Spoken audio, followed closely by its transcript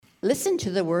Listen to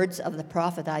the words of the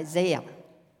prophet Isaiah.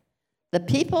 The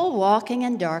people walking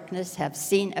in darkness have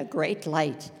seen a great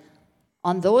light.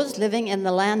 On those living in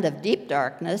the land of deep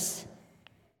darkness,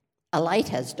 a light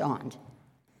has dawned.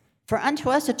 For unto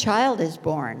us a child is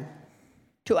born,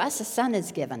 to us a son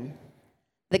is given.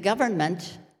 The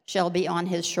government shall be on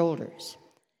his shoulders,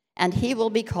 and he will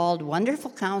be called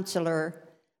Wonderful Counselor,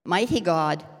 Mighty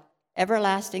God,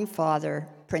 Everlasting Father,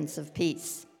 Prince of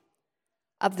Peace.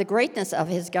 Of the greatness of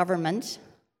his government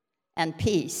and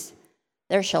peace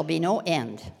there shall be no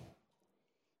end.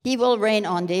 He will reign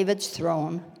on David's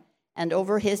throne and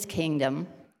over his kingdom,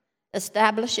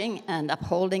 establishing and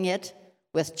upholding it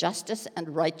with justice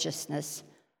and righteousness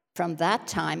from that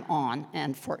time on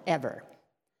and forever.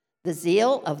 The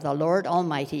zeal of the Lord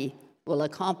Almighty will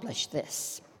accomplish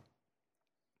this.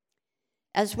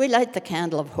 As we light the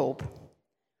candle of hope,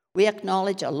 we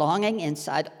acknowledge a longing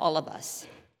inside all of us.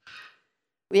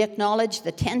 We acknowledge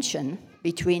the tension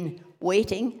between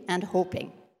waiting and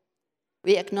hoping.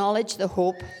 We acknowledge the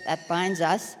hope that binds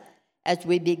us as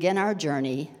we begin our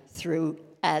journey through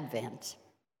Advent.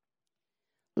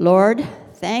 Lord,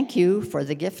 thank you for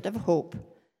the gift of hope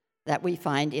that we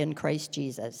find in Christ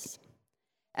Jesus.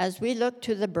 As we look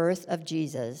to the birth of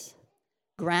Jesus,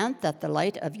 grant that the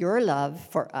light of your love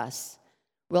for us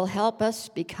will help us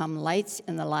become lights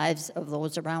in the lives of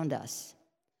those around us.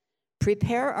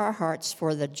 Prepare our hearts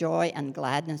for the joy and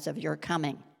gladness of your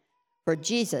coming, for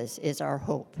Jesus is our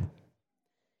hope.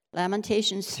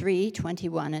 Lamentations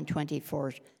 3:21 and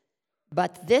 24.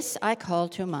 But this I call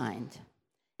to mind,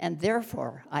 and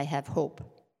therefore I have hope.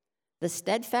 The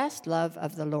steadfast love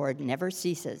of the Lord never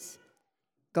ceases.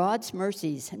 God's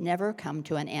mercies never come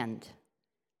to an end.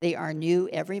 They are new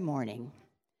every morning.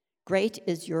 Great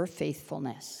is your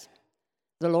faithfulness.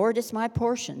 The Lord is my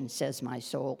portion, says my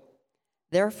soul.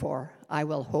 Therefore, I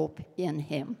will hope in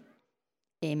him.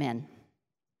 Amen.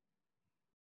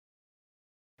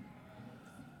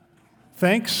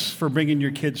 Thanks for bringing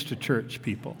your kids to church,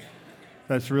 people.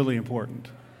 That's really important.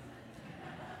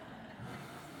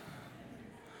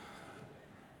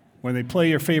 When they play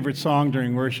your favorite song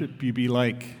during worship, you be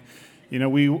like,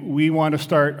 we want to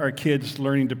start our kids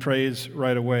learning to praise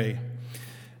right away.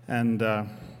 And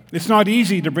it's not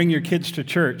easy to bring your kids to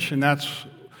church, and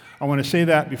I want to say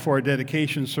that before our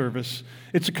dedication service.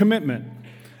 It's a commitment.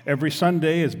 Every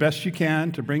Sunday, as best you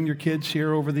can, to bring your kids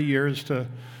here over the years to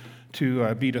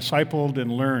be discipled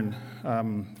and learn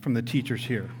from the teachers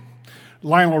here.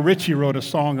 Lionel Richie wrote a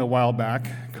song a while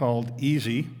back called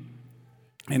Easy,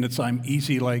 and it's I'm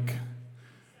easy like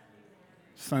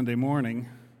Sunday morning.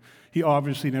 He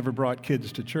obviously never brought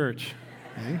kids to church.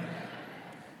 Eh?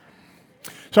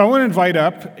 So I want to invite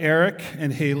up Eric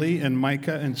and Haley and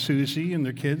Micah and Susie and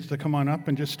their kids to come on up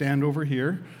and just stand over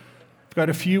here. I've got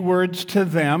a few words to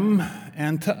them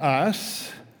and to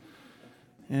us,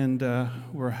 and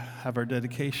we'll have our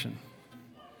dedication.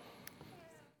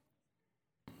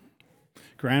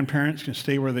 Grandparents can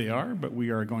stay where they are, but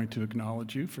we are going to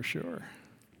acknowledge you for sure.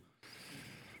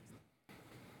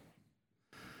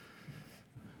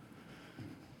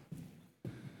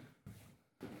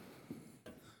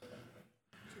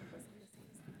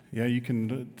 Yeah, you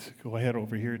can go ahead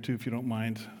over here too if you don't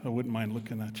mind. I wouldn't mind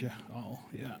looking at you. Oh,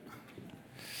 yeah.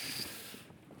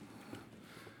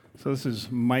 So this is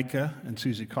Micah and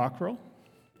Susie Cockrell,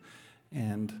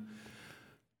 and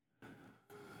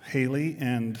Haley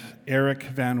and Eric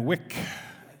Van Wyck,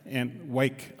 and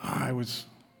Wyke,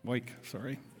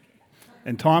 sorry.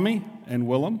 And Tommy and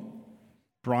Willem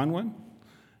Bronwyn.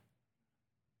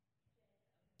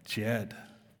 Jed.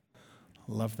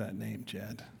 Love that name,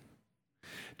 Jed.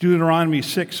 Deuteronomy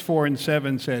 6:4 and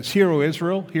 7 says, Hear, O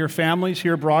Israel, hear families,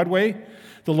 hear Broadway.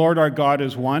 The Lord our God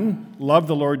is one. Love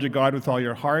the Lord your God with all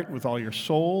your heart, with all your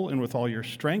soul, and with all your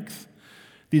strength.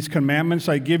 These commandments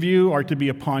I give you are to be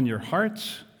upon your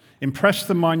hearts. Impress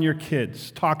them on your kids.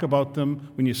 Talk about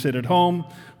them when you sit at home,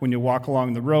 when you walk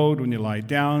along the road, when you lie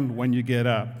down, when you get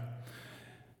up.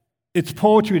 It's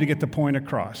poetry to get the point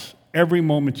across every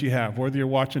moment you have. Whether you're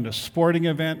watching a sporting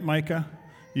event, Micah,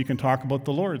 you can talk about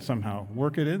the Lord somehow.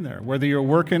 Work it in there. Whether you're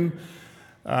working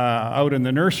out in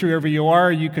the nursery, wherever you are,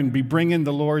 you can be bringing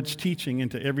the Lord's teaching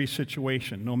into every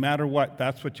situation. No matter what,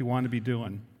 that's what you want to be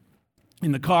doing.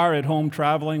 In the car, at home,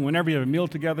 traveling, whenever you have a meal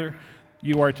together,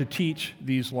 you are to teach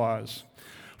these laws.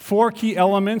 4 key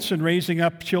elements in raising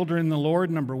up children in the Lord.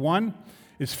 Number 1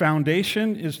 is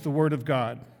foundation is the Word of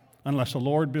God. Unless the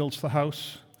Lord builds the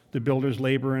house, the builders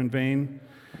labor in vain.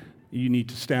 You need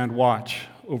to stand watch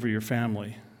over your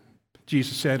family.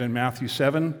 Jesus said in Matthew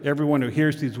 7, Everyone who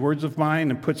hears these words of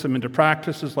mine and puts them into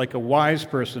practice is like a wise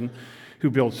person who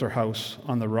builds their house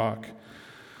on the rock.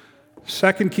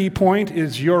 Second key point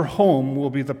is your home will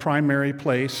be the primary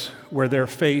place where their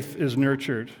faith is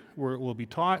nurtured, where it will be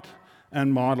taught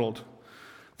and modeled.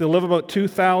 They'll live about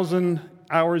 2,000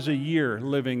 hours a year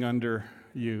living under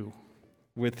you,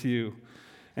 with you.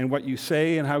 And what you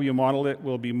say and how you model it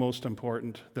will be most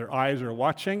important. Their eyes are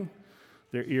watching,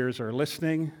 their ears are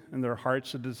listening, and their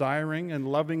hearts are desiring and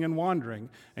loving and wandering.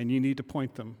 And you need to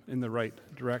point them in the right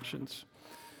directions.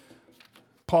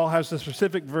 Paul has a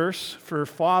specific verse for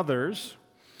fathers,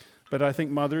 but I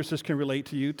think mothers, this can relate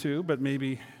to you too, but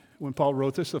maybe when Paul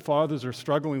wrote this, the fathers are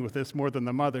struggling with this more than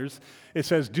the mothers. It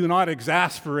says, do not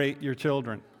exasperate your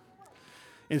children.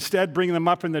 Instead, bring them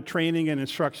up in the training and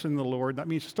instruction of the Lord. That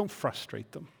means just don't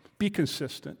frustrate them. Be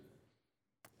consistent.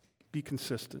 Be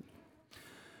consistent.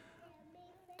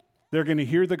 They're going to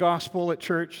hear the gospel at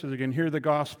church, they're going to hear the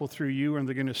gospel through you, and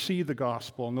they're going to see the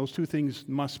gospel. And those two things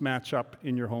must match up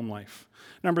in your home life.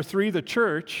 Number 3, the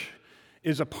church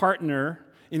is a partner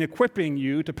in equipping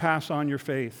you to pass on your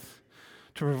faith,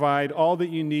 to provide all that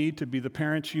you need to be the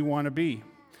parents you want to be.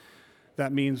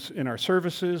 That means in our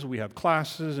services, we have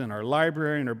classes, in our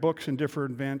library, in our books, and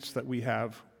different events that we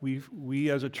have. We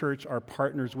as a church are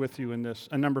partners with you in this.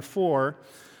 And number 4,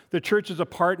 the church is a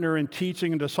partner in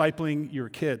teaching and discipling your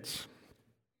kids.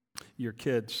 Your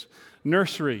kids.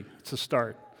 Nursery, it's a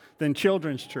start. Then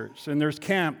children's church. And there's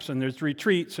camps, and there's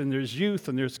retreats, and there's youth,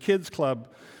 and there's kids club.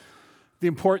 The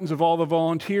importance of all the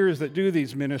volunteers that do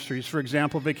these ministries. For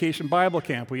example, Vacation Bible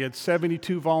Camp. We had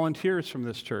 72 volunteers from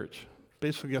this church.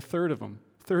 Basically a third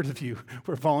of you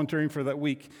were volunteering for that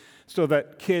week so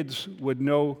that kids would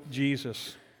know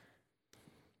Jesus.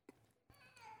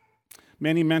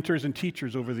 Many mentors and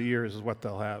teachers over the years is what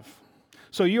they'll have.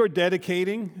 So you're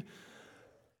dedicating.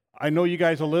 I know you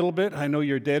guys a little bit. I know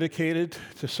you're dedicated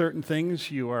to certain things.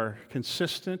 You are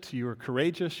consistent. You are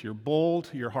courageous. You're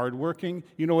bold. You're hardworking.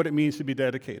 You know what it means to be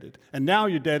dedicated. And now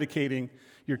you're dedicating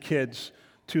your kids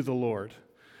to the Lord.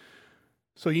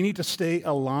 So you need to stay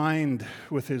aligned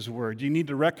with His Word. You need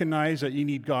to recognize that you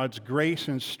need God's grace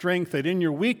and strength, that in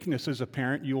your weakness as a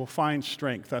parent, you will find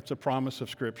strength. That's a promise of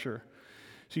Scripture.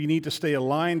 So you need to stay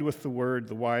aligned with the Word,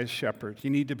 the wise shepherd. You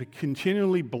need to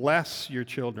continually bless your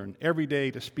children every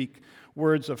day to speak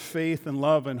words of faith and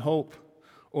love and hope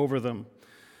over them.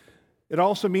 It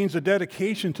also means a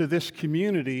dedication to this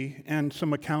community and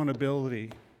some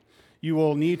accountability. You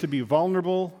will need to be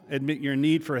vulnerable, admit your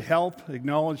need for help,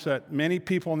 acknowledge that many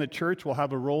people in the church will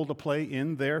have a role to play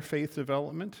in their faith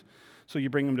development. So you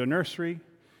bring them to nursery,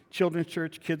 children's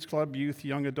church, kids club, youth,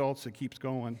 young adults, it keeps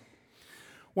going.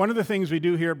 One of the things we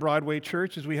do here at Broadway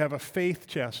Church is we have a faith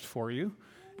chest for you,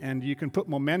 and you can put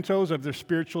mementos of their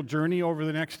spiritual journey over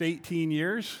the next 18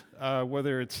 years,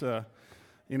 whether it's a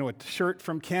shirt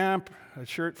from camp, a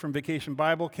shirt from Vacation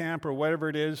Bible Camp, or whatever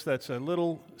it is that's a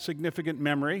little significant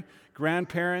memory.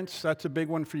 Grandparents, that's a big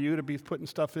one for you to be putting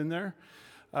stuff in there.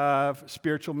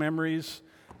 Spiritual memories,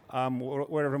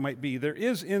 whatever it might be. There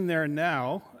is in there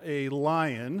now a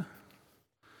lion,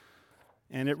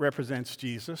 and it represents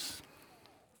Jesus.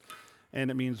 And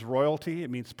it means royalty, it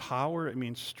means power, it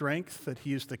means strength, that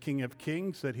He is the King of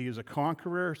Kings, that He is a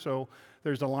conqueror. So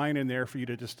there's a line in there for you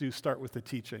to just start with the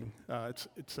teaching.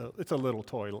 It's a little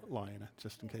toy lion,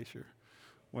 just in case you're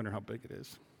wondering how big it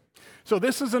is. So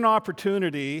this is an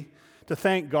opportunity to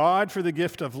thank God for the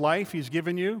gift of life He's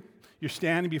given you. You're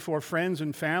standing before friends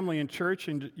and family in church,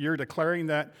 and you're declaring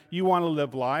that you want to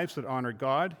live lives that honor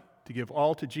God, to give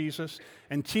all to Jesus,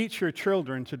 and teach your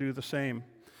children to do the same.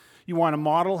 You want to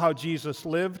model how Jesus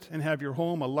lived and have your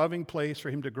home a loving place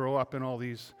for Him to grow up in all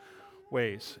these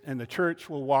ways. And the church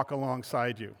will walk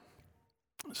alongside you.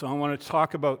 So I want to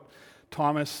talk about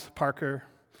Thomas Parker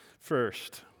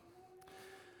first.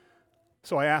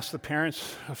 So I asked the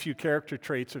parents a few character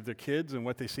traits of their kids and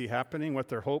what they see happening, what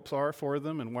their hopes are for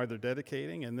them, and why they're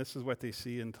dedicating. And this is what they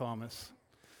see in Thomas.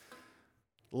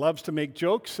 Loves to make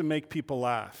jokes and make people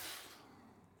laugh.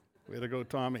 Way to go,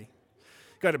 Tommy.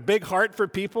 Got a big heart for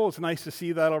people. It's nice to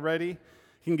see that already.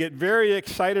 He can get very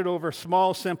excited over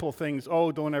small, simple things.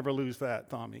 Oh, don't ever lose that,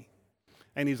 Tommy.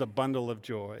 And he's a bundle of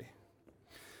joy.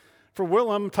 For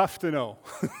Willem, tough to know.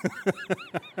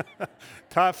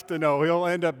 Tough to know. He'll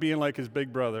end up being like his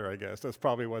big brother, I guess. That's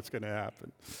probably what's going to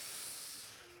happen.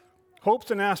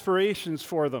 Hopes and aspirations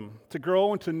for them to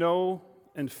grow and to know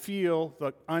and feel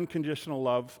the unconditional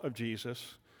love of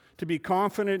Jesus, to be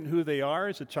confident in who they are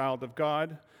as a child of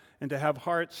God, and to have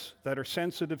hearts that are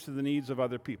sensitive to the needs of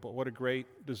other people. What a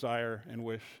great desire and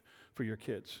wish for your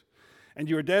kids. And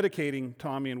you are dedicating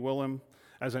Tommy and Willem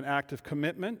as an act of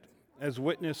commitment, as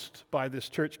witnessed by this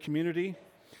church community.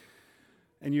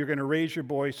 And you're going to raise your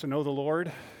boys to know the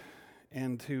Lord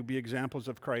and to be examples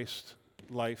of Christ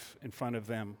life in front of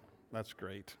them. That's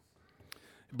great.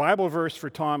 Bible verse for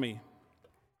Tommy.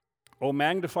 Oh,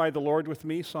 magnify the Lord with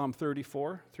me, Psalm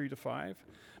 34, 3-5.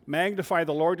 Magnify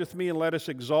the Lord with me, and let us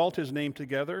exalt his name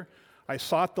together. I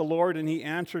sought the Lord, and he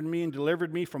answered me and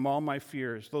delivered me from all my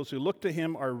fears. Those who look to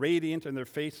him are radiant, and their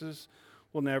faces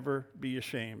will never be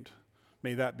ashamed.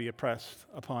 May that be impressed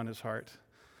upon his heart.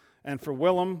 And for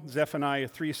Willem, Zephaniah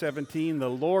 3:17, the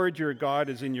Lord your God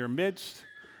is in your midst,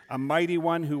 a mighty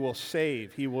one who will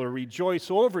save. He will rejoice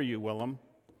over you, Willem.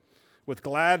 With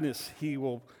gladness, he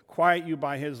will quiet you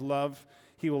by his love.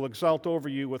 He will exult over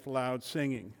you with loud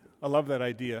singing. I love that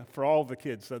idea for all the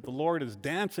kids, that the Lord is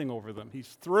dancing over them. He's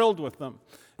thrilled with them,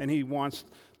 and he wants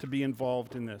to be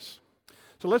involved in this.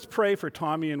 So let's pray for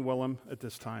Tommy and Willem at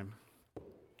this time.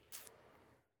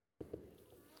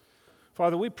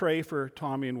 Father, we pray for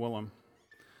Tommy and Willem,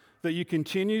 that you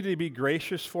continue to be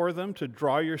gracious for them, to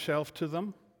draw yourself to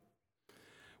them.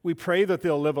 We pray that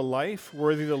they'll live a life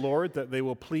worthy of the Lord, that they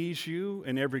will please you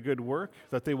in every good work,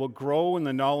 that they will grow in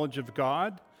the knowledge of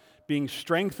God, being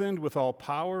strengthened with all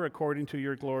power according to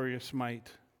your glorious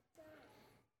might.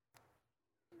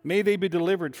 May they be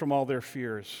delivered from all their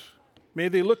fears. May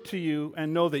they look to you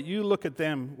and know that you look at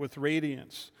them with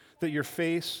radiance, that your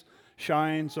face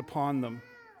shines upon them,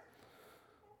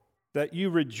 that you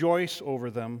rejoice over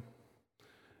them,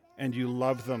 and you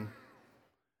love them,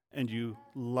 and you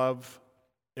love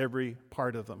every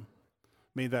part of them.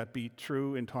 May that be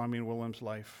true in Tommy and Willem's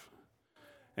life.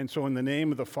 And so in the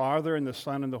name of the Father, and the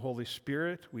Son, and the Holy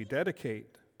Spirit, we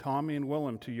dedicate Tommy and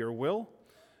Willem to your will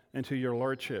and to your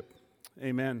lordship.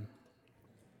 Amen.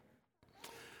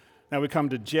 Now we come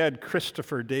to Jed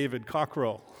Christopher David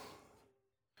Cockrell.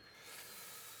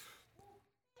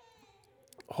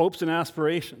 Hopes and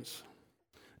aspirations.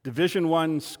 Division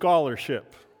I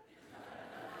scholarship.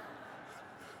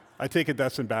 I take it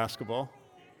that's in basketball.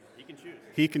 He can choose.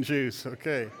 He can choose,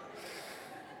 okay.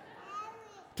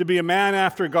 To be a man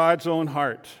after God's own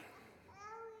heart.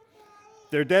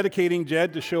 They're dedicating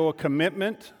Jed to show a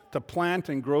commitment to plant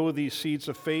and grow these seeds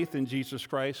of faith in Jesus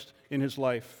Christ in his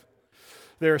life.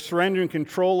 They're surrendering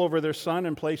control over their son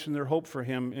and placing their hope for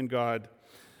him in God.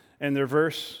 And their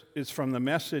verse is from the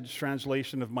Message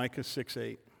translation of Micah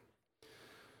 6:8.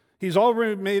 He's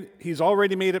already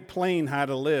made it plain how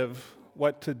to live,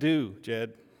 what to do,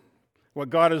 Jed. What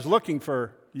God is looking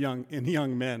for in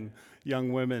young men,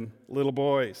 young women, little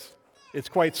boys. It's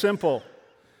quite simple.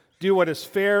 Do what is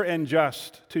fair and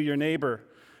just to your neighbor.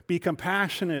 Be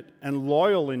compassionate and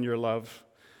loyal in your love.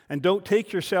 And don't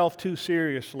take yourself too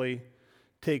seriously.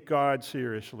 Take God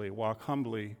seriously. Walk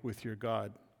humbly with your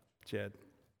God, Jed.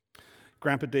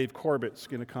 Grandpa Dave Corbett's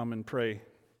going to come and pray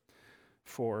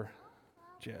for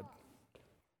Jed.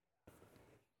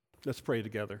 Let's pray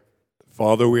together.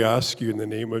 Father, we ask you in the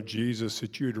name of Jesus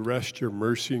that you'd rest your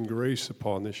mercy and grace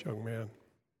upon this young man.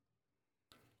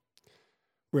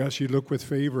 We ask you to look with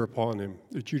favor upon him,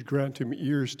 that you'd grant him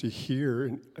ears to hear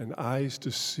and eyes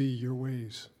to see your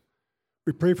ways.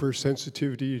 We pray for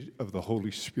sensitivity of the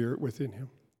Holy Spirit within him.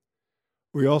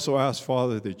 We also ask,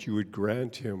 Father, that you would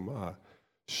grant him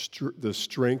the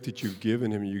strength that you've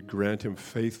given him, you'd grant him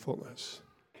faithfulness.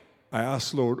 I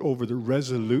ask, Lord, over the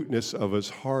resoluteness of his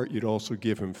heart, you'd also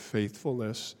give him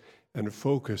faithfulness and a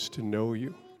focus to know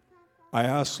you. I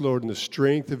ask, Lord, in the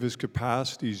strength of his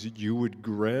capacities, that you would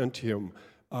grant him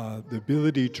the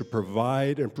ability to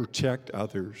provide and protect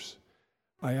others.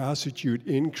 I ask that you would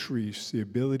increase the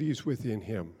abilities within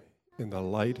him in the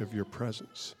light of your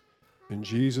presence. In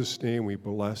Jesus' name, we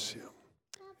bless him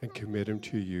and commit him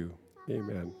to you.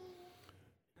 Amen.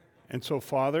 And so,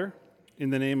 Father, in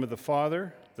the name of the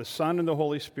Father, the Son, and the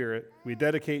Holy Spirit, we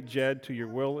dedicate Jed to your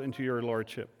will and to your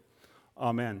lordship.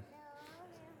 Amen.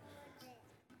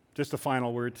 Just a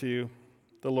final word to you.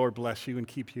 The Lord bless you and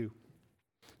keep you.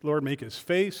 The Lord make his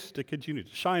face to continue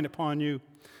to shine upon you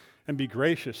and be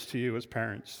gracious to you as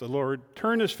parents. The Lord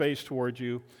turn his face toward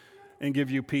you and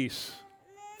give you peace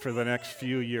for the next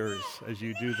few years as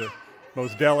you do the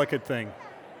most delicate thing.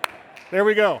 There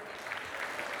we go.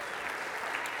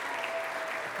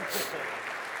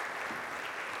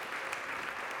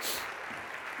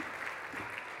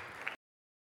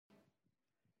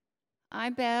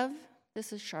 I'm Bev,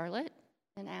 this is Charlotte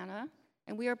and Anna,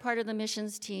 and we are part of the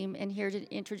missions team and here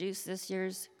to introduce this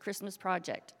year's Christmas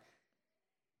project.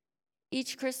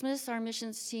 Each Christmas, our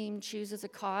missions team chooses a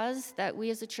cause that we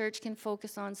as a church can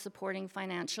focus on supporting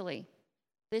financially.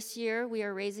 This year, we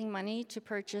are raising money to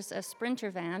purchase a Sprinter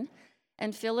van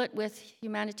and fill it with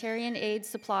humanitarian aid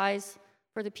supplies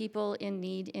for the people in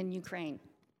need in Ukraine.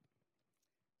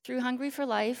 Through Hungry for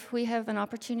Life, we have an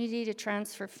opportunity to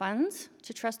transfer funds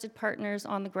to trusted partners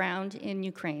on the ground in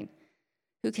Ukraine.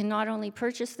 who can not only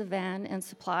purchase the van and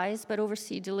supplies, but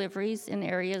oversee deliveries in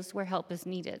areas where help is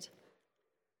needed.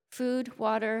 Food,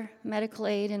 water, medical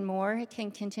aid, and more can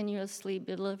continuously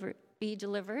be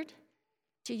delivered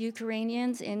to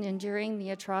Ukrainians in enduring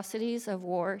the atrocities of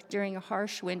war during a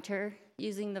harsh winter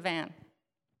using the van.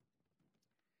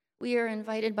 We are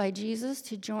invited by Jesus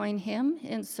to join him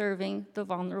in serving the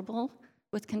vulnerable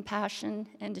with compassion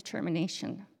and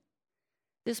determination.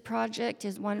 This project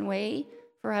is one way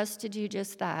for us to do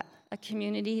just that, a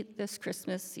community this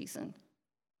Christmas season.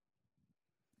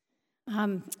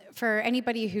 For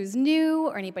anybody who's new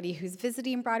or anybody who's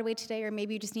visiting Broadway today, or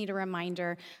maybe you just need a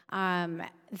reminder,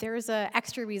 there's an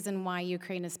extra reason why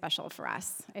Ukraine is special for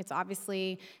us. It's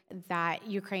obviously that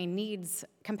Ukraine needs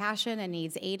compassion and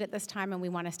needs aid at this time, and we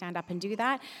want to stand up and do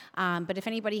that. But if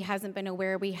anybody hasn't been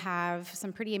aware, we have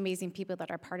some pretty amazing people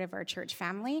that are part of our church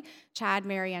family. Chad,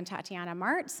 Mary, and Tatiana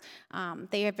Martz.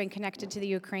 They have been connected to the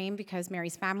Ukraine because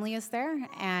Mary's family is there,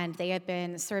 and they have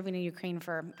been serving in Ukraine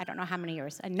for, I don't know how many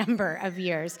years, a number of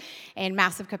years in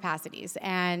massive capacities.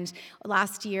 And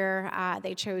last year,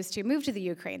 they chose to move to the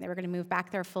Ukraine. They were going to move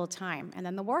back there full time, and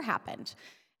then the war happened.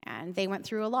 And they went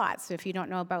through a lot. So if you don't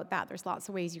know about that, there's lots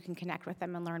of ways you can connect with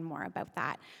them and learn more about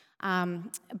that.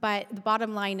 But the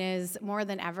bottom line is, more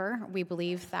than ever, we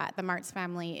believe that the Martz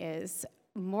family is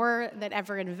more than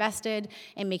ever invested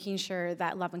in making sure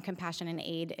that love and compassion and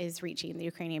aid is reaching the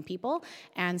Ukrainian people.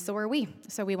 And so are we.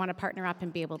 So we want to partner up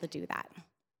and be able to do that.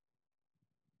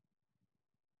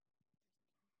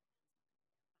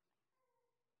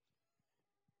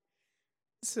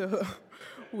 So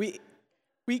we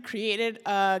created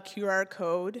a QR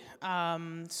code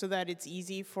so that it's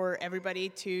easy for everybody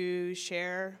to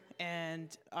share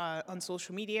and on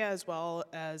social media, as well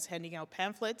as handing out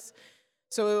pamphlets.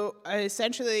 So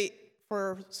essentially,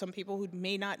 for some people who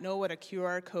may not know what a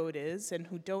QR code is and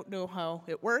who don't know how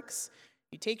it works,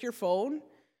 you take your phone,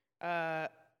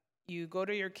 you go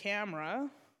to your camera,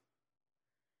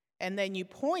 and then you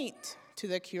point to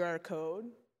the QR code,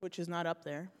 which is not up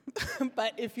there.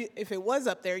 But if it was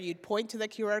up there, you'd point to the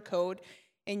QR code,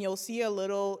 and you'll see a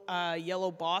little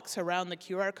yellow box around the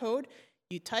QR code.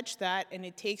 You touch that, and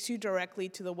it takes you directly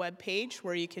to the web page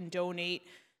where you can donate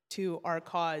to our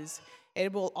cause.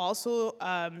 It will also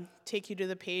take you to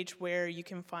the page where you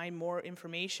can find more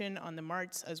information on the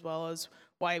Martz, as well as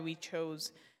why we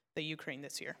chose the Ukraine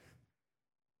this year.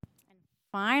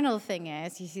 Final thing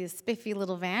is, you see this spiffy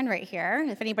little van right here.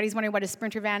 If anybody's wondering what a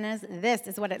Sprinter van is, this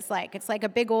is what it's like. It's like a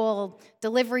big old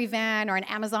delivery van or an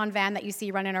Amazon van that you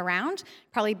see running around.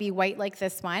 Probably be white like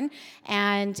this one.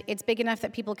 And it's big enough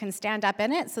that people can stand up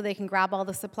in it so they can grab all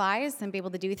the supplies and be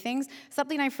able to do things.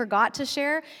 Something I forgot to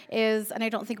share is, and I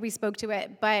don't think we spoke to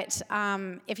it, but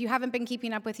if you haven't been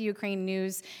keeping up with Ukraine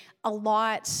news, a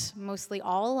lot, mostly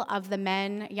all of the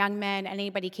men, young men,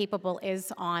 anybody capable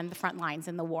is on the front lines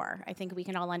in the war. I think we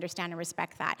can all understand and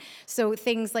respect that. So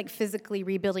things like physically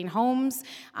rebuilding homes,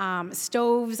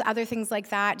 stoves, other things like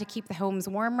that to keep the homes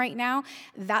warm right now,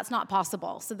 that's not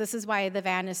possible. So this is why the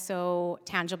van is so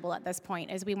tangible at this point,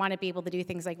 is we want to be able to do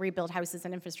things like rebuild houses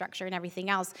and infrastructure and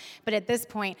everything else. But at this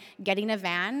point, getting a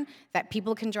van that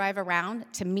people can drive around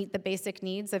to meet the basic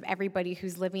needs of everybody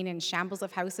who's living in shambles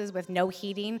of houses with no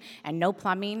heating and no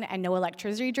plumbing and no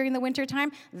electricity during the wintertime,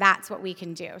 that's what we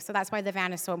can do. So that's why the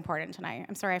van is so important tonight.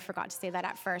 I'm sorry I forgot to say that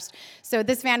at first. So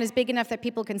this van is big enough that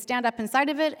people can stand up inside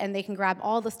of it and they can grab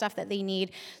all the stuff that they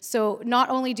need. So not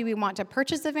only do we want to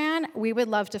purchase a van, we would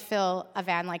love to fill a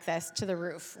van like this to the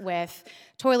roof with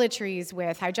toiletries,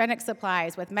 with hygienic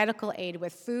supplies, with medical aid,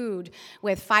 with food,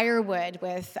 with firewood,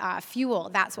 with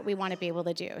fuel. That's what we want to be able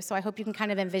to do. So I hope you can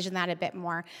kind of envision that a bit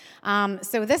more.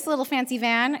 So this little fancy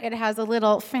van, it has a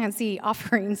little fancy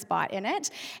offering spot in it,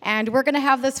 and we're going to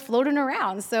have this floating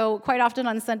around. So quite often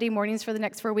on Sunday mornings for the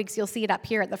next 4 weeks, you'll see it up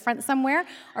here at the front somewhere,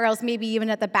 or else maybe even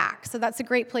at the back. So that's a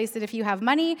great place that if you have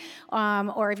money,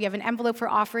 or if you have an envelope for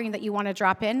offering that you want to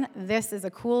drop in, this is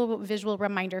a cool visual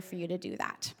reminder for you to do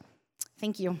that.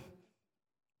 Thank you.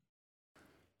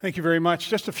 Thank you very much.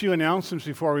 Just a few announcements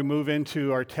before we move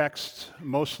into our text,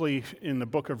 mostly in the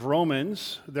book of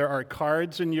Romans. There are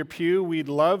cards in your pew. We'd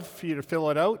love for you to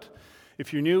fill it out.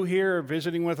 If you're new here or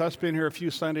visiting with us, been here a few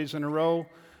Sundays in a row,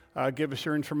 give us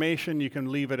your information. You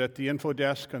can leave it at the info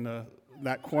desk on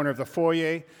that corner of the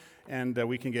foyer, and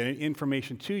we can get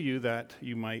information to you that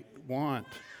you might want.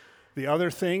 The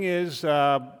other thing is,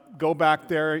 go back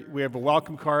there. We have a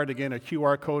welcome card, again, a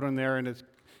QR code on there, and it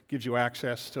gives you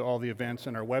access to all the events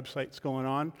and our websites going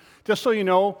on. Just so you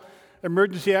know,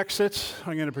 emergency exits,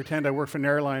 I'm going to pretend I work for an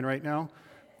airline right now.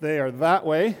 They are that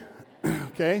way,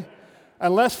 okay?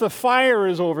 Unless the fire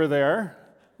is over there,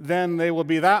 then they will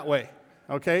be that way,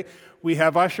 okay? We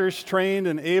have ushers trained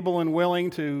and able and willing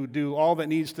to do all that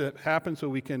needs to happen so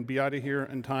we can be out of here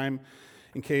in time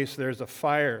in case there's a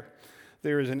fire.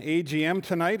 There is an AGM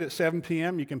tonight at 7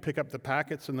 p.m. You can pick up the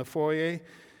packets in the foyer.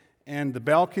 And the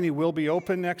balcony will be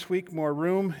open next week, more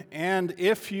room. And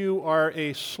if you are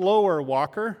a slower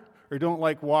walker or don't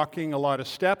like walking a lot of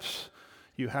steps,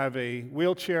 you have a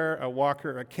wheelchair, a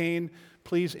walker, a cane,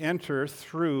 please enter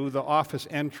through the office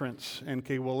entrance. And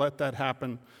okay, we'll let that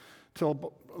happen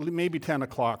till maybe 10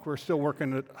 o'clock. We're still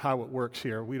working at how it works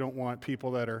here. We don't want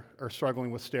people that are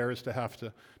struggling with stairs to have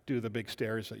to do the big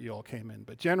stairs that you all came in.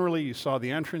 But generally, you saw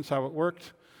the entrance, how it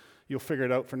worked. You'll figure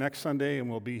it out for next Sunday, and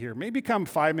we'll be here. Maybe come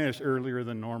 5 minutes earlier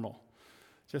than normal.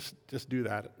 Just do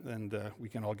that, and we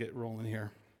can all get rolling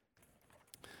here.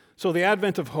 So the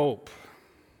advent of hope.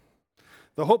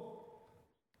 The hope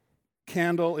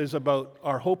candle is about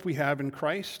our hope we have in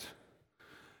Christ,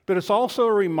 but it's also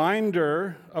a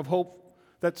reminder of hope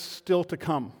that's still to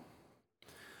come.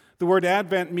 The word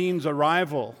Advent means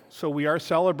arrival, so we are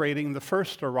celebrating the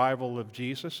first arrival of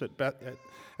Jesus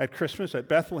at Christmas at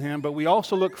Bethlehem, but we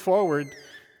also look forward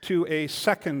to a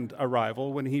second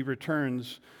arrival when he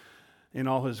returns in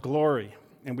all his glory,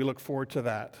 and we look forward to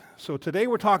that. So today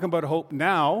we're talking about hope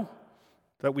now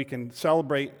that we can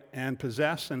celebrate and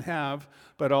possess and have,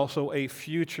 but also a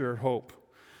future hope.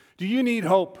 Do you need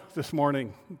hope this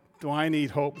morning? Do I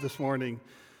need hope this morning?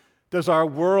 Does our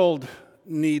world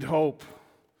need hope?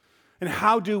 And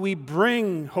how do we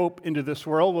bring hope into this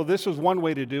world? Well, this is one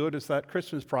way to do it. It's that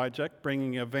Christmas project,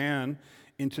 bringing a van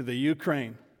into the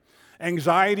Ukraine.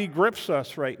 Anxiety grips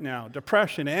us right now.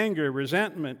 Depression, anger,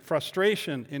 resentment,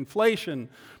 frustration, inflation,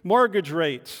 mortgage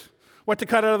rates, what to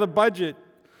cut out of the budget,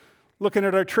 looking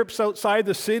at our trips outside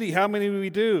the city, how many we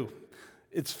do.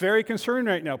 It's very concerning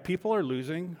right now. People are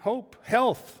losing hope.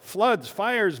 Health, floods,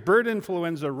 fires, bird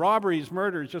influenza, robberies,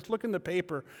 murders. Just look in the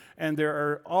paper, and there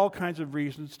are all kinds of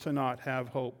reasons to not have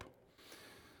hope.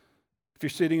 If you're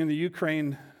sitting in the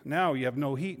Ukraine now, you have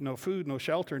no heat, no food, no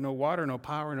shelter, no water, no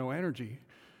power, no energy.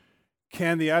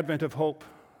 Can the advent of hope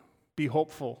be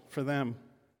hopeful for them?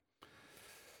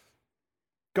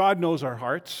 God knows our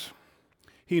hearts.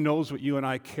 He knows what you and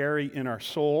I carry in our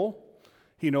soul.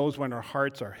 He knows when our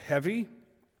hearts are heavy.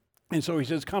 And so he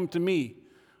says, come to me,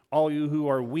 all you who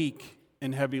are weak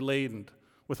and heavy laden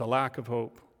with a lack of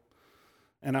hope.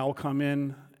 And I'll come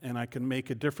in and I can make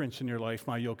a difference in your life.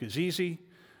 My yoke is easy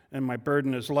and my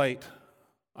burden is light.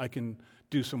 I can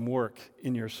do some work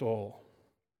in your soul.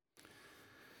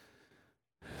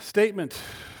 Statement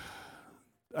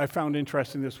I found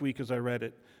interesting this week as I read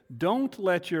it. Don't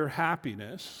let your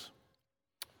happiness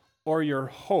or your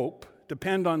hope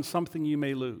depend on something you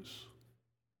may lose.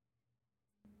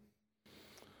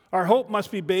 Our hope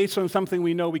must be based on something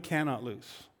we know we cannot lose.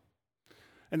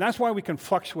 And that's why we can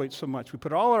fluctuate so much. We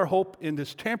put all our hope in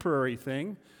this temporary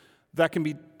thing that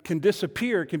can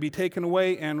disappear, can be taken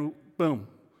away, and boom,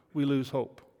 we lose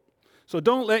hope. So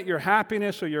don't let your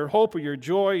happiness or your hope or your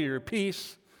joy or your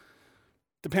peace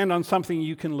depend on something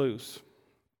you can lose.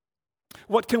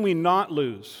 What can we not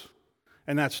lose?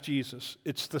 And that's Jesus.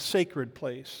 It's the sacred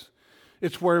place.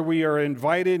 It's where we are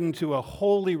invited into a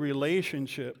holy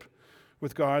relationship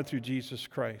with God through Jesus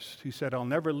Christ, who said, I'll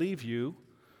never leave you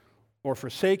or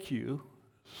forsake you,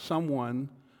 someone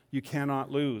you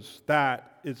cannot lose.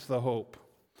 That is the hope.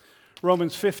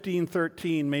 Romans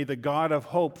 15:13, may the God of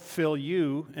hope fill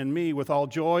you and me with all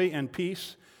joy and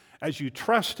peace as you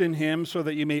trust in him so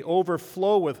that you may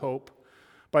overflow with hope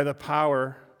by the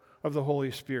power of the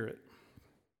Holy Spirit.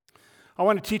 I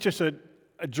want to teach us a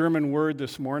German word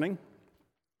this morning.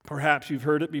 Perhaps you've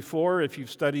heard it before if you've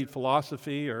studied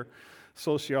philosophy or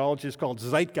sociology. It's called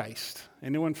Zeitgeist.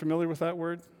 Anyone familiar with that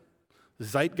word?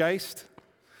 Zeitgeist.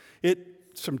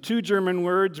 It's from two German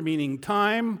words meaning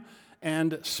time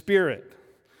and spirit.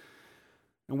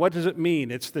 And what does it mean?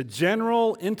 It's the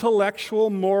general intellectual,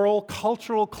 moral,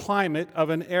 cultural climate of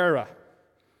an era.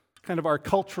 Kind of our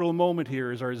cultural moment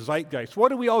here is our zeitgeist.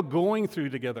 What are we all going through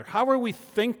together? How are we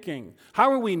thinking?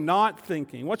 How are we not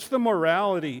thinking? What's the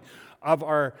morality of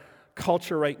our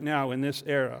culture right now in this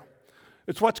era?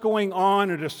 It's what's going on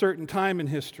at a certain time in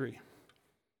history.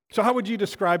 So how would you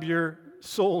describe your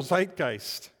soul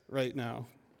zeitgeist right now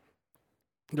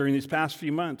during these past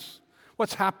few months?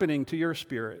 What's happening to your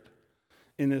spirit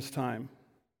in this time?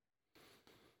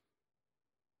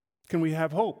 Can we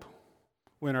have hope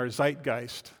when our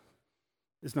zeitgeist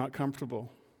is not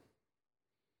comfortable?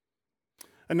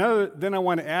 Then I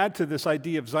want to add to this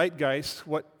idea of zeitgeist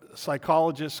what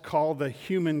psychologists call the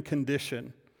human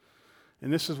condition.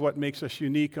 And this is what makes us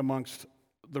unique amongst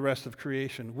the rest of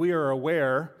creation. We are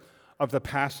aware of the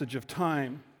passage of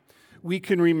time. we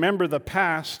can remember the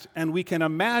past, and we can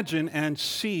imagine and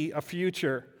see a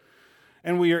future.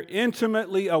 And we are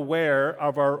intimately aware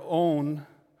of our own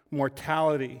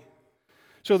mortality.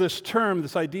 So this term,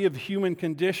 this idea of human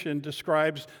condition,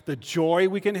 describes the joy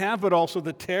we can have, but also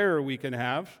the terror we can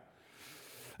have,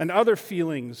 and other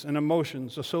feelings and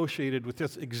emotions associated with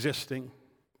this existing.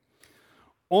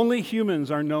 Only humans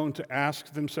are known to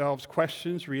ask themselves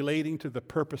questions relating to the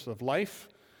purpose of life,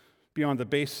 beyond the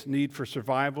base need for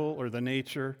survival or the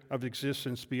nature of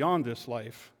existence beyond this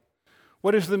life.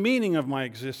 What is the meaning of my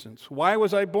existence? Why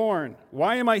was I born?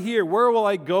 Why am I here? Where will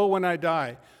I go when I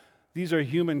die? These are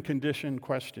human condition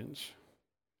questions.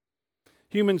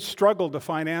 Humans struggle to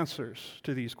find answers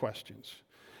to these questions.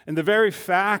 And the very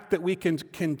fact that we can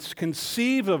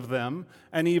conceive of them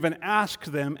and even ask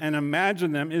them and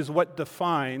imagine them is what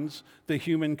defines the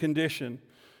human condition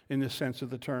in the sense of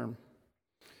the term.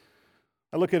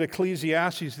 I look at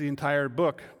Ecclesiastes, the entire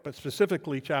book, but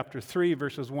specifically chapter 3,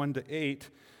 verses 1 to 8.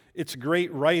 It's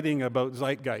great writing about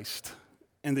zeitgeist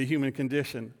and the human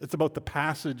condition. It's about the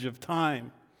passage of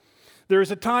time. There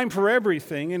is a time for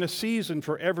everything and a season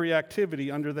for every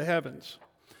activity under the heavens.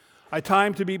 A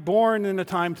time to be born and a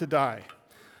time to die.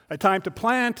 A time to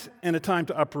plant and a time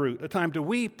to uproot. A time to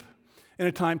weep and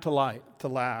a time to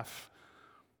laugh.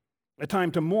 A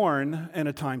time to mourn and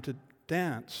a time to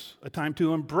dance. A time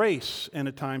to embrace and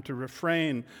a time to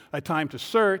refrain. A time to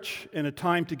search and a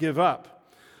time to give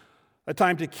up. A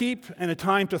time to keep and a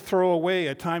time to throw away.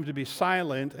 A time to be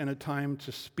silent and a time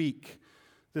to speak.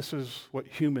 This is what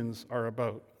humans are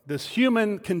about. This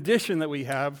human condition that we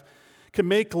have can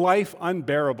make life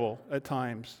unbearable at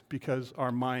times because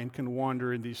our mind can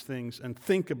wander in these things and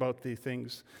think about these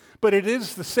things. But it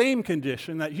is the same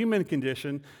condition, that human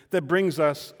condition, that brings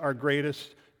us our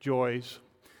greatest joys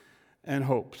and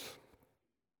hopes.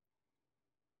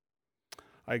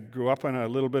 I grew up on a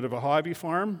little bit of a hobby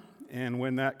farm, and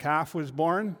when that calf was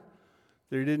born,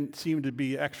 there didn't seem to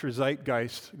be extra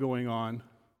zeitgeist going on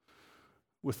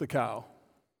with the cow.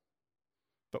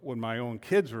 But when my own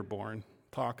kids were born,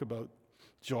 talk about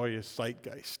joyous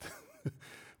zeitgeist.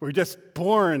 We're just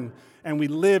born and we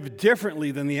live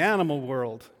differently than the animal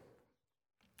world.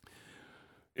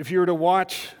 If you were to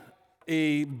watch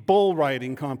a bull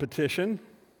riding competition,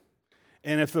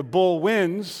 and if the bull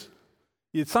wins,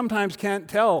 you sometimes can't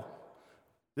tell.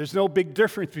 There's no big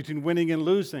difference between winning and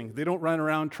losing. They don't run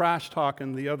around trash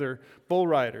talking the other bull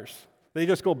riders. They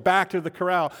just go back to the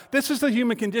corral. This is the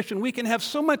human condition. We can have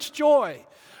so much joy,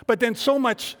 but then so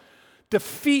much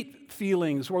defeat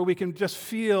feelings where we can just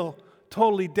feel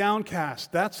totally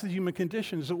downcast. That's the human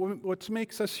condition. It's what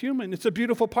makes us human. It's a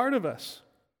beautiful part of us.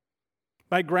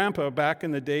 My grandpa, back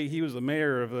in the day, he was the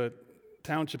mayor of the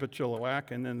township of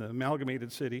Chilliwack and then the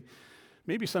amalgamated city.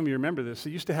 Maybe some of you remember this.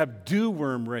 They used to have dew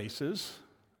worm races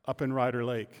up in Ryder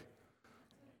Lake.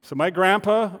 So my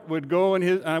grandpa would go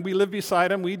and we lived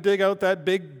beside him. We'd dig out that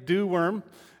big dew worm,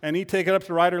 and he'd take it up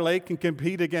to Ryder Lake and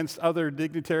compete against other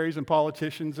dignitaries and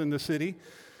politicians in the city.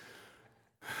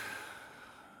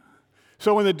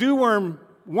 So when the dew worm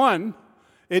won,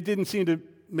 it didn't seem to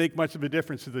make much of a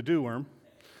difference to the dew worm.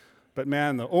 But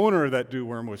man, the owner of that dew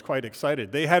worm was quite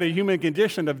excited. They had a human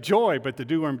condition of joy, but the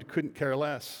dew worm couldn't care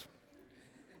less.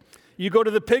 You go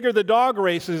to the pig or the dog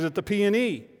races at the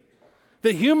P&E.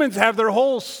 The humans have their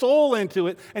whole soul into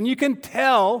it, and you can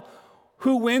tell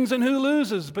who wins and who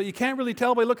loses, but you can't really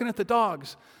tell by looking at the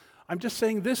dogs. I'm just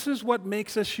saying this is what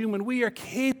makes us human. We are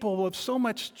capable of so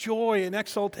much joy and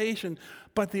exaltation,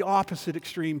 but the opposite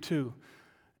extreme too.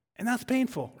 And that's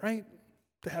painful, right?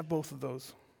 To have both of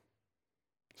those.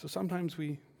 So sometimes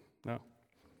yeah.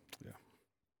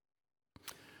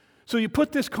 So you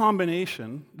put this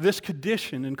condition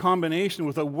in combination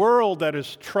with a world that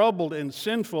is troubled and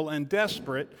sinful and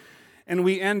desperate, and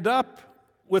we end up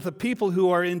with a people who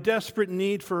are in desperate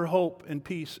need for hope and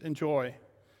peace and joy.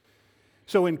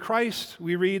 So in Christ,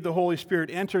 we read the Holy Spirit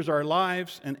enters our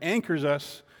lives and anchors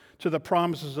us to the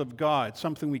promises of God,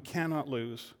 something we cannot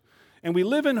lose. And we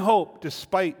live in hope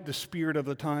despite the spirit of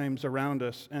the times around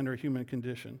us and our human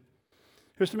condition.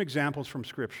 Here's some examples from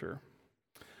Scripture.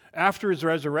 After his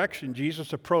resurrection,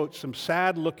 Jesus approached some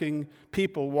sad-looking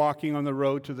people walking on the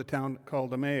road to the town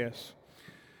called Emmaus.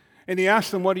 And he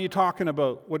asked them, "What are you talking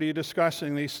about? What are you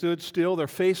discussing?" They stood still. Their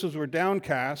faces were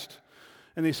downcast.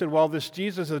 And they said, "Well, this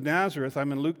Jesus of Nazareth,"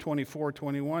 I'm in Luke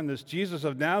 24:21, "this Jesus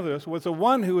of Nazareth was the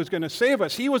one who was going to save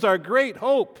us. He was our great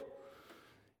hope.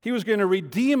 He was going to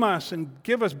redeem us and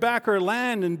give us back our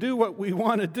land and do what we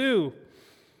want to do."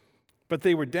 But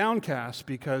they were downcast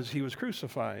because he was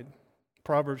crucified.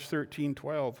 Proverbs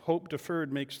 13:12, "Hope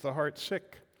deferred makes the heart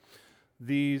sick."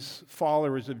 These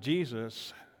followers of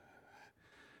Jesus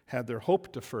had their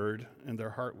hope deferred, and their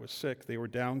heart was sick. They were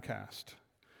downcast.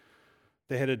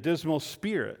 They had a dismal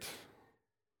spirit.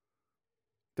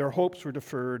 Their hopes were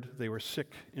deferred. They were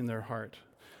sick in their heart.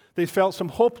 They felt some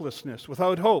hopelessness,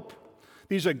 without hope.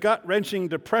 These are gut-wrenching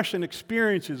depression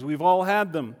experiences. We've all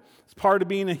had them. It's part of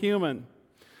being a human.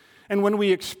 And when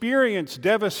we experience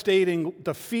devastating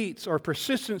defeats or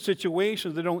persistent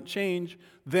situations that don't change,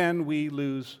 then we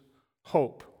lose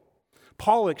hope.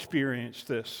 Paul experienced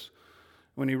this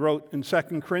when he wrote in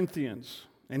 2 Corinthians,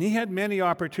 and he had many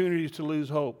opportunities to lose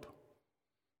hope.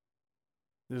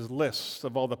 There's lists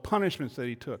of all the punishments that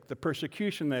he took, the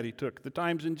persecution that he took, the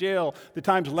times in jail, the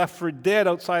times left for dead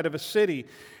outside of a city.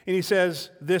 And he says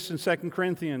this in 2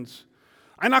 Corinthians,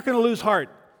 I'm not going to lose heart.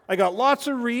 I got lots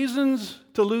of reasons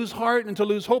to lose heart and to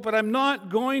lose hope, but I'm not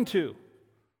going to.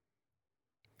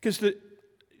 Because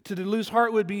to lose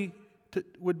heart would be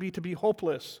to be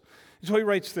hopeless. So he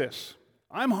writes this,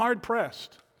 I'm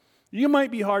hard-pressed. You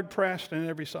might be hard-pressed on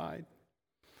every side.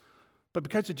 But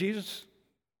because of Jesus,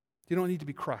 you don't need to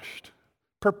be crushed.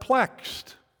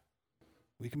 Perplexed.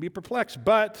 We can be perplexed,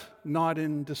 but not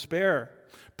in despair.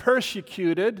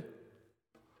 Persecuted.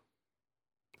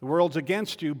 The world's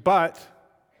against you, but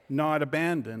not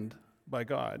abandoned by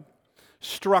God.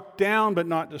 Struck down, but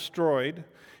not destroyed.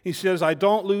 He says, I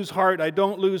don't lose heart. I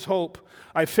don't lose hope.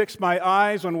 I fix my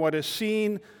eyes on what is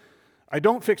seen. I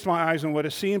don't fix my eyes on what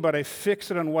is seen, but I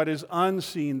fix it on what is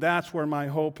unseen. That's where my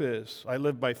hope is. I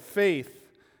live by faith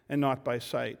and not by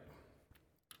sight.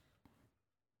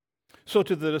 So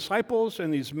to the disciples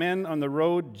and these men on the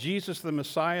road, Jesus the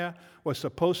Messiah was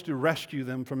supposed to rescue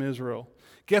them from Israel,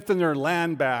 get them their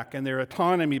land back and their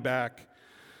autonomy back.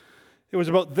 It was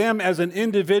about them as an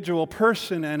individual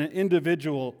person and an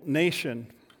individual nation.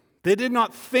 They did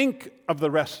not think of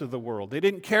the rest of the world. They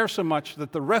didn't care so much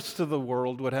that the rest of the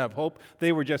world would have hope.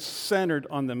 They were just centered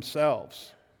on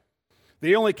themselves.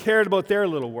 They only cared about their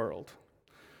little world.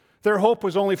 Their hope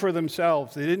was only for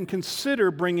themselves. They didn't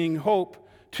consider bringing hope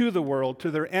to the world,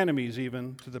 to their enemies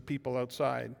even, to the people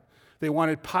outside. They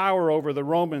wanted power over the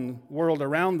Roman world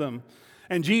around them.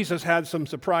 And Jesus had some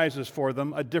surprises for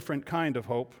them, a different kind of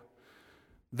hope.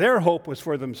 Their hope was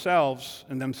for themselves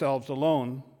and themselves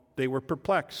alone. They were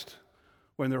perplexed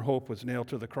when their hope was nailed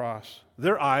to the cross.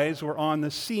 Their eyes were on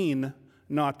the seen,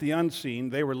 not the unseen.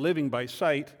 They were living by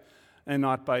sight and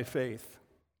not by faith.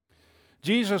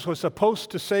 Jesus was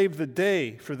supposed to save the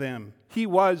day for them. He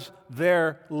was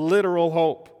their literal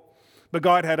hope. But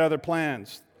God had other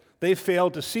plans. They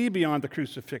failed to see beyond the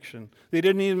crucifixion. They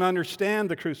didn't even understand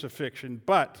the crucifixion.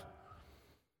 But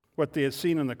what they had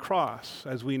seen on the cross,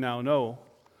 as we now know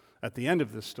at the end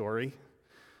of this story,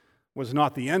 was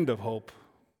not the end of hope,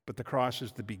 but the cross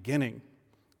is the beginning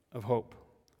of hope.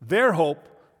 Their hope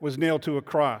was nailed to a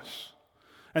cross,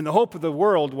 and the hope of the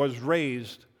world was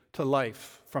raised to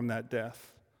life from that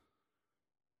death.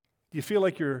 Do you feel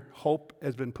like your hope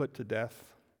has been put to death?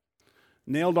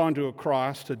 Nailed onto a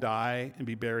cross to die and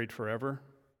be buried forever?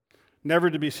 Never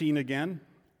to be seen again?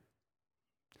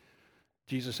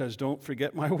 Jesus says, don't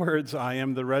forget my words. I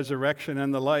am the resurrection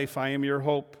and the life. I am your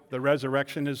hope. The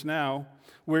resurrection is now.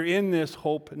 We're in this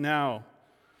hope now.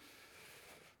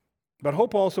 But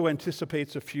hope also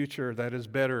anticipates a future that is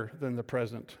better than the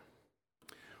present.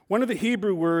 One of the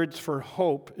Hebrew words for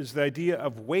hope is the idea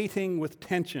of waiting with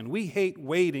tension. We hate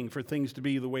waiting for things to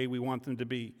be the way we want them to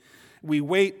be. We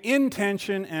wait in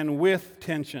tension and with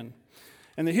tension.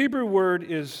 And the Hebrew word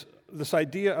is this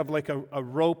idea of like a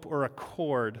rope or a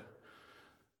cord,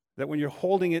 that when you're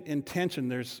holding it in tension,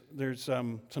 there's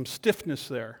some stiffness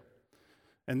there.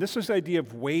 And this is the idea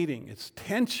of waiting. It's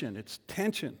tension, it's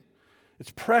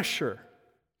pressure.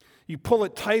 You pull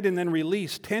it tight and then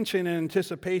release, tension and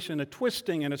anticipation, a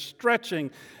twisting and a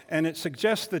stretching, and it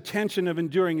suggests the tension of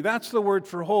enduring. That's the word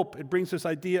for hope. It brings this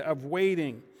idea of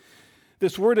waiting.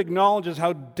 This word acknowledges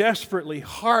how desperately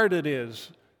hard it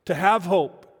is to have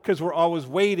hope because we're always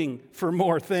waiting for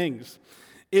more things.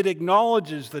 It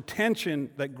acknowledges the tension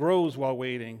that grows while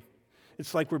waiting.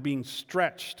 It's like we're being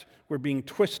stretched, we're being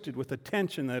twisted with a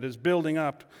tension that is building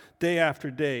up day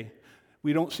after day.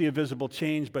 We don't see a visible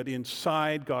change, but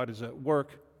inside, God is at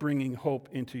work bringing hope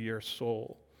into your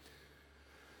soul.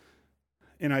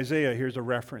 In Isaiah, here's a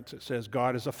reference. It says,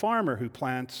 God is a farmer who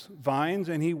plants vines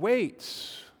and he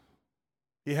waits.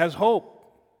 He has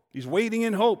hope. He's waiting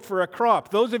in hope for a crop.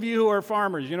 Those of you who are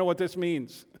farmers, you know what this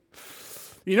means.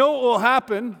 You know what will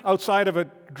happen outside of a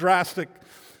drastic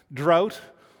drought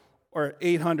or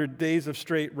 800 days of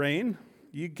straight rain?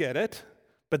 You get it.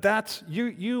 But that's,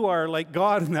 you are like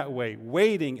God in that way,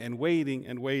 waiting and waiting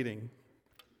and waiting.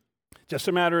 Just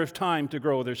a matter of time to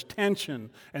grow. There's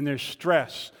tension and there's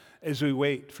stress as we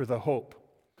wait for the hope.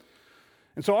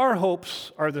 And so our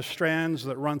hopes are the strands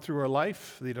that run through our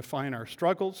life. They define our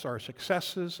struggles, our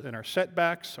successes, and our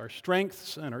setbacks, our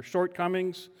strengths and our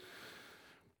shortcomings.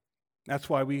 That's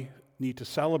why we need to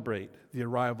celebrate the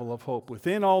arrival of hope.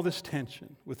 Within all this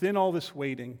tension, within all this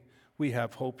waiting, we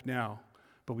have hope now,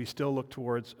 but we still look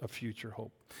towards a future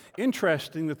hope.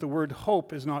 Interesting that the word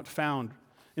hope is not found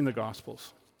in the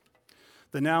Gospels.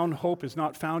 The noun hope is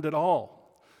not found at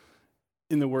all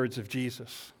in the words of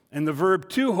Jesus. And the verb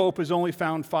to hope is only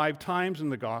found 5 times in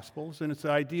the Gospels, and it's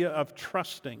the idea of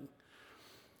trusting.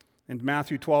 And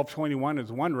Matthew 12:21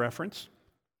 is one reference.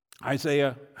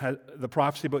 Isaiah had the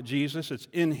prophecy about Jesus. It's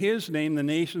in his name the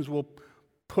nations will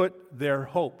put their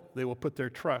hope. They will put their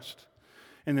trust.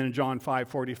 And then in John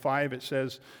 5:45 it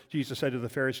says, Jesus said to the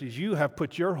Pharisees, you have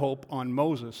put your hope on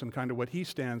Moses and kind of what he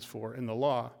stands for in the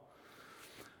law.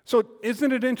 So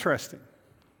isn't it interesting?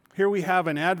 Here we have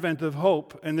an advent of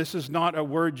hope, and this is not a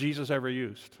word Jesus ever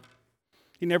used.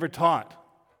 He never taught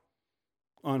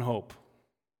on hope.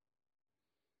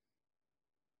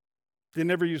 They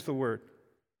never used the word.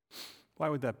 Why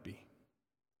would that be?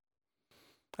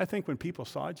 I think when people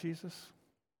saw Jesus,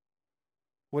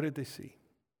 what did they see?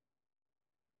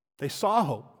 They saw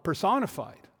hope,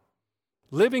 personified,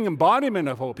 living embodiment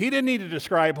of hope. He didn't need to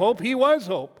describe hope. He was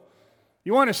hope.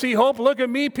 You want to see hope? Look at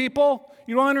me, people.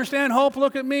 You don't understand hope?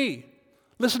 Look at me.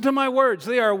 Listen to my words.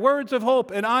 They are words of hope,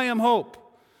 and I am hope.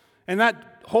 And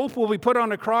that hope will be put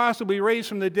on a cross, will be raised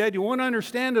from the dead. You won't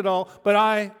understand it all, but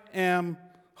I am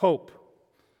hope.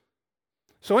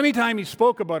 So anytime he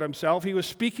spoke about himself, he was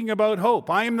speaking about hope.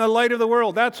 I am the light of the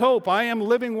world. That's hope. I am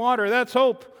living water. That's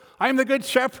hope. I am the good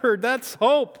shepherd. That's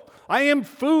hope. I am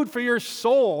food for your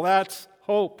soul. That's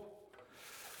hope.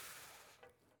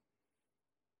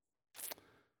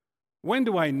 When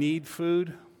do I need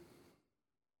food?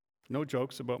 No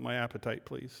jokes about my appetite,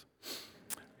 please.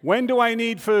 When do I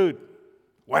need food?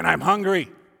 When I'm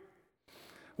hungry.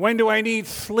 When do I need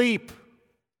sleep?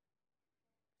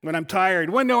 When I'm tired.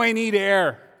 When do I need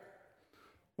air?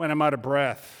 When I'm out of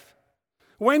breath.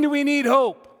 When do we need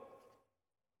hope?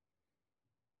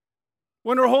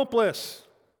 When we're hopeless.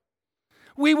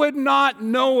 We would not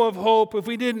know of hope if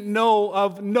we didn't know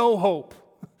of no hope.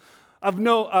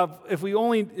 If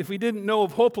we didn't know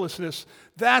of hopelessness.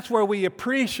 That's where we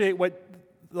appreciate what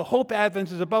the hope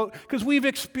Advent is about, because we've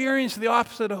experienced the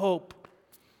opposite of hope.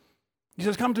 He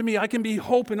says, come to me, I can be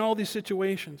hope in all these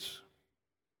situations.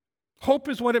 Hope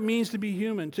is what it means to be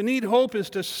human. To need hope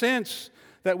is to sense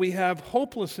that we have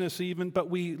hopelessness even, but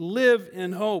we live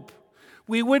in hope.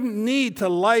 We wouldn't need to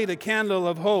light a candle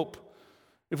of hope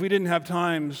if we didn't have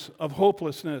times of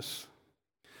hopelessness.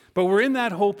 But we're in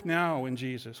that hope now in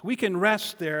Jesus. We can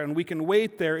rest there and we can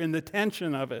wait there in the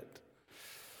tension of it.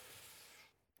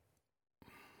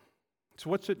 So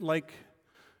what's it like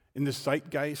in this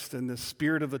zeitgeist and the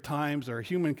spirit of the times, our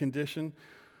human condition?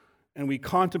 And we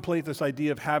contemplate this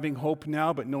idea of having hope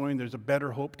now, but knowing there's a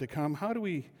better hope to come.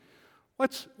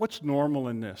 What's normal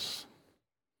in this?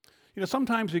 You know,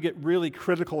 sometimes we get really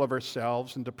critical of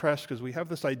ourselves and depressed because we have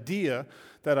this idea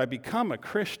that I become a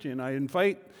Christian. I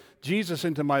invite Jesus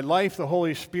into my life. The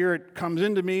Holy Spirit comes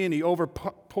into me and he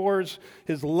overpours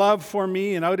his love for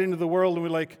me and out into the world. And we're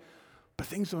like, but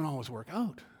things don't always work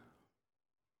out.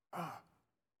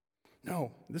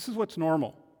 No, this is what's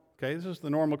normal. Okay, this is the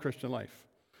normal Christian life.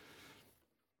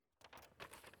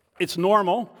 It's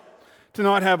normal to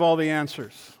not have all the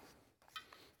answers.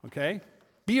 Okay?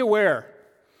 Be aware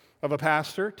of a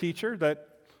pastor, teacher that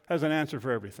has an answer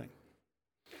for everything.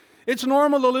 It's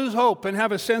normal to lose hope and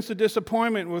have a sense of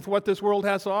disappointment with what this world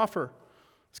has to offer.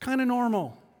 It's kind of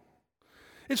normal.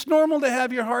 It's normal to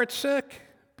have your heart sick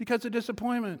because of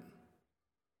disappointment.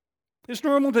 It's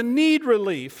normal to need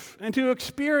relief and to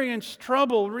experience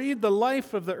trouble. Read the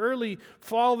life of the early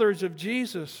followers of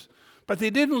Jesus. But they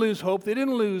didn't lose hope. They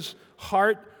didn't lose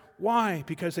heart. Why?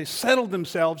 Because they settled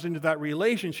themselves into that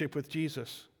relationship with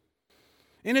Jesus.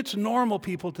 And it's normal,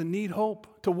 people, to need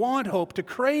hope, to want hope, to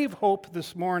crave hope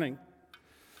this morning.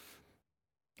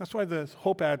 That's why the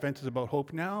Hope Advent is about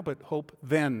hope now, but hope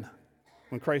then,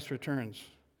 when Christ returns.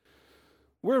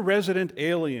 We're resident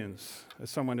aliens,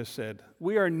 as someone has said.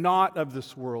 We are not of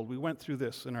this world. We went through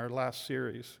this in our last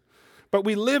series. But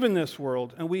we live in this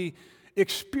world, and we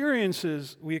experience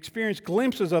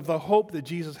glimpses of the hope that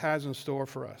Jesus has in store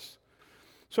for us.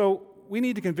 So we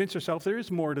need to convince ourselves there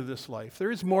is more to this life.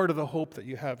 There is more to the hope that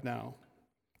you have now.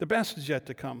 The best is yet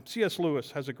to come. C.S.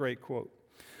 Lewis has a great quote.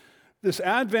 This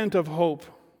advent of hope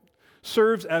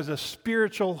serves as a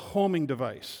spiritual homing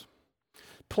device,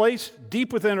 placed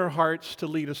deep within our hearts to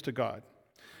lead us to God.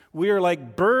 We are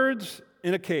like birds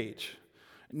in a cage,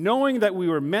 knowing that we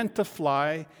were meant to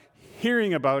fly,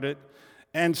 hearing about it,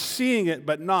 and seeing it,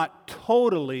 but not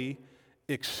totally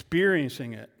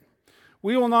experiencing it.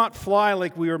 We will not fly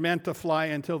like we were meant to fly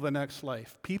until the next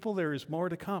life. People, there is more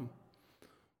to come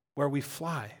where we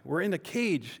fly. We're in a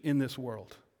cage in this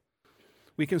world.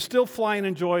 We can still fly and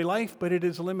enjoy life, but it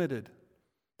is limited.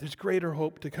 There's greater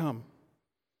hope to come.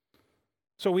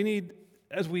 So we need,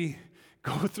 as we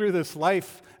go through this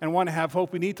life and want to have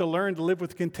hope, we need to learn to live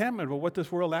with contentment about what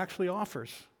this world actually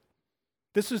offers.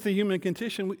 This is the human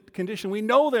condition. We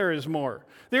know there is more.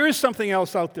 There is something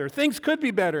else out there. Things could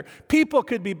be better. People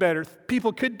could be better.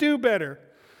 People could do better.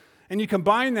 And you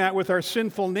combine that with our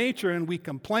sinful nature, and we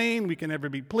complain, we can never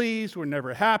be pleased, we're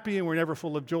never happy, and we're never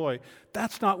full of joy.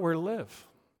 That's not where to live.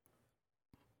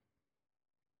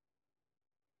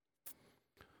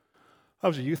 I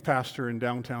was a youth pastor in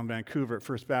downtown Vancouver at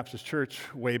First Baptist Church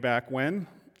way back when,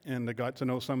 and I got to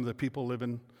know some of the people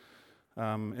living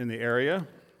in the area.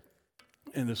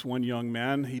 And this one young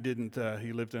man, he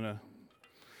lived in a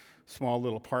small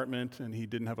little apartment, and he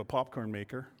didn't have a popcorn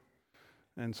maker.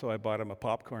 And so I bought him a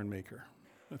popcorn maker.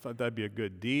 I thought that'd be a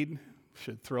good deed,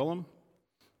 should thrill him.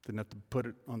 Didn't have to put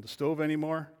it on the stove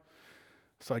anymore.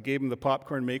 So I gave him the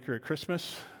popcorn maker at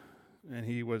Christmas, and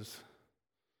he was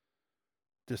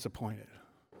disappointed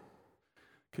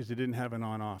because he didn't have an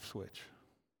on-off switch.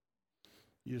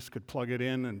 You just could plug it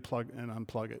in and plug and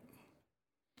unplug it.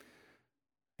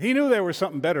 He knew there was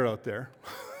something better out there.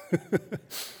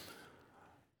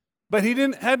 But he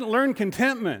hadn't learned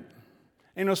contentment.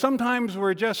 Sometimes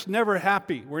we're just never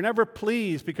happy. We're never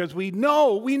pleased because we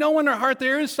know in our heart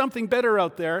there is something better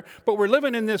out there, but we're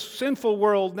living in this sinful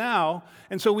world now,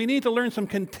 and so we need to learn some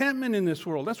contentment in this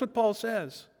world. That's what Paul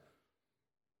says.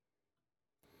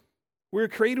 We're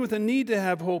created with a need to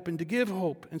have hope and to give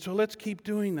hope, and so let's keep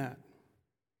doing that.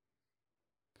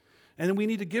 And we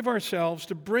need to give ourselves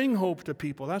to bring hope to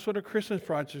people. That's what a Christmas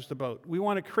project is about. We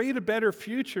want to create a better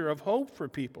future of hope for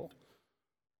people.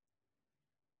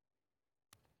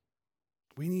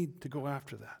 We need to go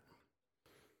after that.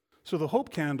 So the hope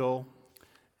candle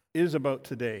is about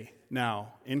today,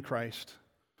 now, in Christ,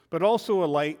 but also a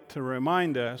light to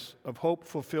remind us of hope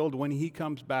fulfilled when He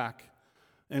comes back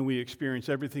and we experience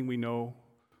everything we know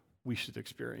we should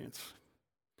experience.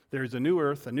 There is a new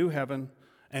earth, a new heaven,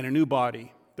 and a new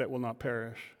body that will not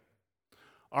perish.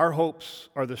 Our hopes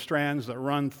are the strands that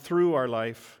run through our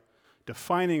life,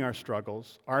 defining our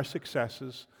struggles, our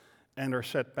successes, and our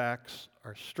setbacks,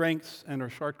 our strengths and our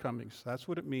shortcomings. That's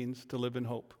what it means to live in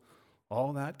hope.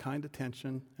 All that kind of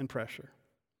tension and pressure.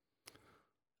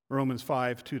 Romans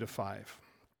 5, 2-5.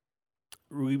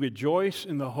 We rejoice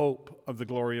in the hope of the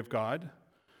glory of God.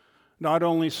 Not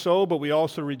only so, but we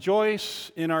also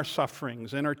rejoice in our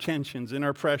sufferings, in our tensions, in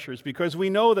our pressures, because we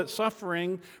know that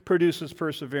suffering produces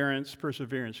perseverance,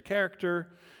 perseverance, character,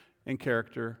 and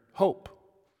character, hope.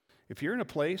 If you're in a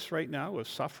place right now of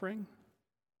suffering,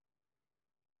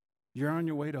 you're on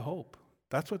your way to hope.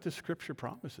 That's what the scripture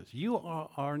promises. You are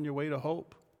on your way to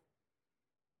hope.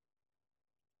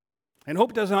 And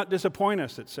hope does not disappoint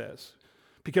us, it says,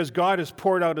 because God has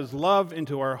poured out His love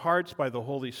into our hearts by the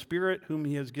Holy Spirit, whom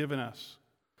He has given us.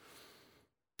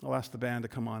 I'll ask the band to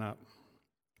come on up.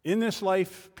 In this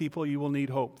life, people, you will need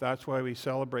hope. That's why we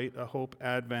celebrate a Hope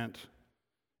Advent.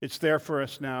 It's there for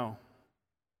us now.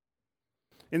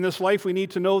 In this life, we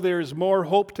need to know there is more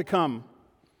hope to come.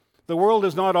 The world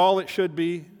is not all it should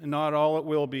be and not all it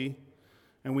will be,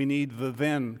 and we need the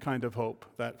then kind of hope,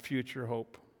 that future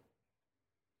hope.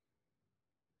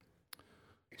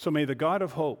 So may the God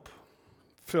of hope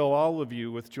fill all of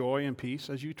you with joy and peace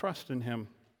as you trust in Him,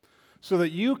 so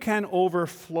that you can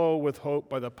overflow with hope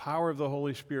by the power of the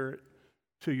Holy Spirit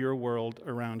to your world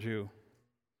around you.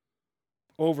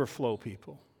 Overflow,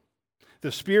 people.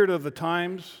 The spirit of the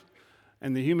times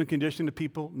and the human condition of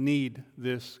people need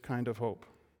this kind of hope.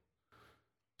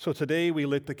 So today we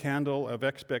lit the candle of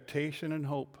expectation and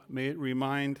hope. May it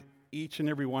remind each and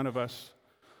every one of us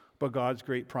about God's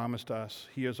great promise to us.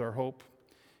 He is our hope.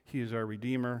 He is our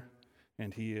Redeemer,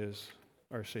 and He is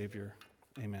our Savior.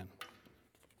 Amen.